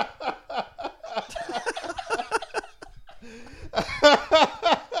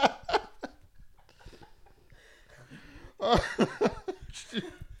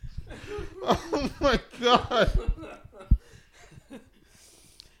 Oh my god!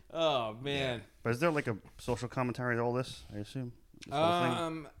 Oh man. But is there like a social commentary to all this? I assume. This whole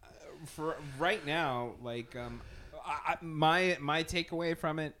thing? For right now, like, my takeaway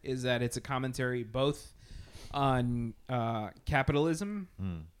from it is that it's a commentary both on capitalism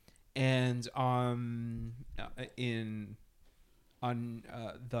and on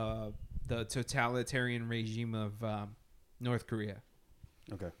the totalitarian regime of North Korea.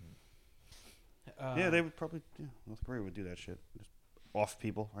 Okay. Yeah, they would probably. Yeah, North Korea would do that shit. Just off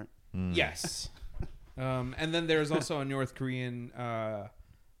people, right? Yes. And then there's also a North Korean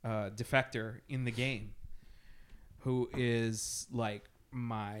defector in the game who is like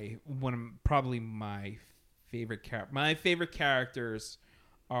probably my favorite character. My favorite characters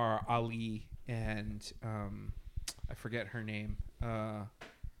are Ali and I forget her name. And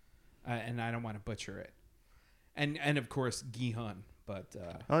I don't want to butcher it. And of course Gi-hun, but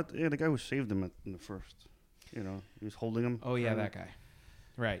Yeah, the guy who saved him in the first. You know, he was holding him. oh yeah, that guy.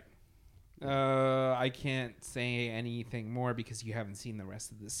 Right. I can't say anything more because you haven't seen the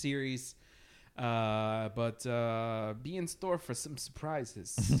rest of the series. But be in store for some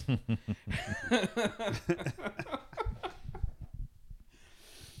surprises.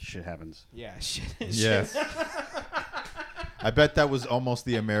 Shit happens. Yeah, shit. Yes. I bet that was almost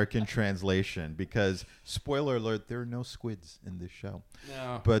the American translation because, spoiler alert, there are no squids in this show.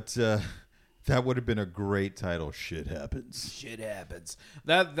 No. But that would have been a great title. Shit happens. Shit happens.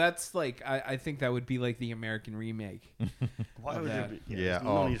 That's like I think that would be like the American remake. Why Of would there that. be? Yeah, there's no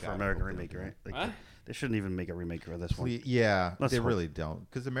oh, need for God, American I hope remake, they right? Like, Huh? they shouldn't even make a remake for this one. Yeah, Let's they hope. really don't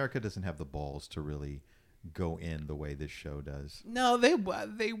because America doesn't have the balls to really go in the way this show does. No, they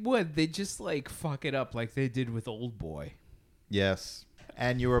would. They just like fuck it up like they did with Old Boy. Yes.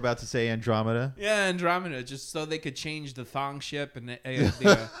 And you were about to say Andromeda? Yeah, Andromeda, just so they could change the thong ship and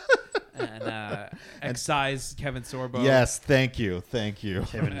excise Kevin Sorbo. Yes, thank you. Thank you.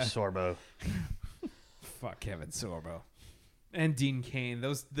 Kevin Sorbo. Fuck Kevin Sorbo. And Dean Cain.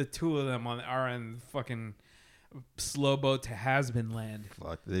 The two of them are on fucking slow boat to Has-Been Land.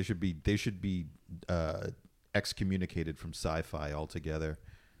 Fuck, they should be excommunicated from sci-fi altogether.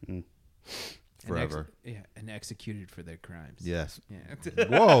 Forever. And executed for their crimes. Yes. Yeah.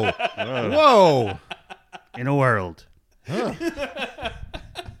 Whoa. Whoa. In a world. Huh. I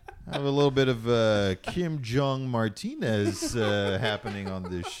have a little bit of Kim Jong Martinez happening on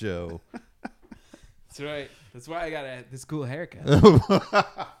this show. That's right. That's why I got this cool haircut.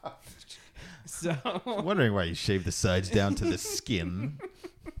 So Wondering why you shave the sides down to the skin.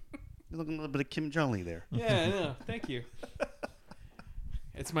 You're looking a little bit of Kim Jong-lee there. yeah, no, thank you.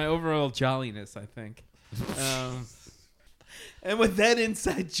 It's my overall jolliness, I think. And with that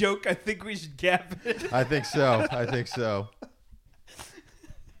inside joke, I think we should cap it. I think so.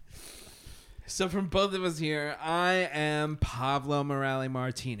 So from both of us here, I am Pablo Morales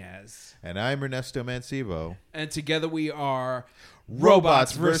Martinez. And I'm Ernesto Mancibo. And together we are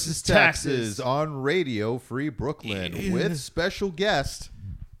Robots versus Taxes on Radio Free Brooklyn with special guest.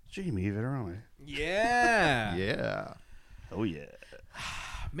 Jamie Veterani. Yeah. Yeah. Oh yeah.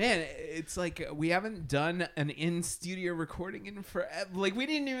 Man, it's like we haven't done an in-studio recording in forever. Like, we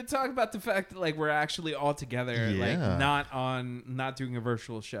didn't even talk about the fact that, like, we're actually all together, like, Yeah. not doing a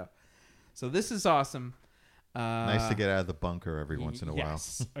virtual show. So this is awesome. Nice to get out of the bunker every once in a while.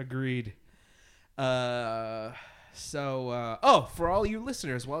 Yes, agreed. For all you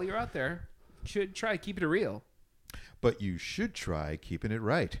listeners, while you're out there, you should try keeping it real. But you should try keeping it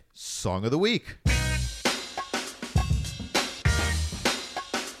right. Song of the week.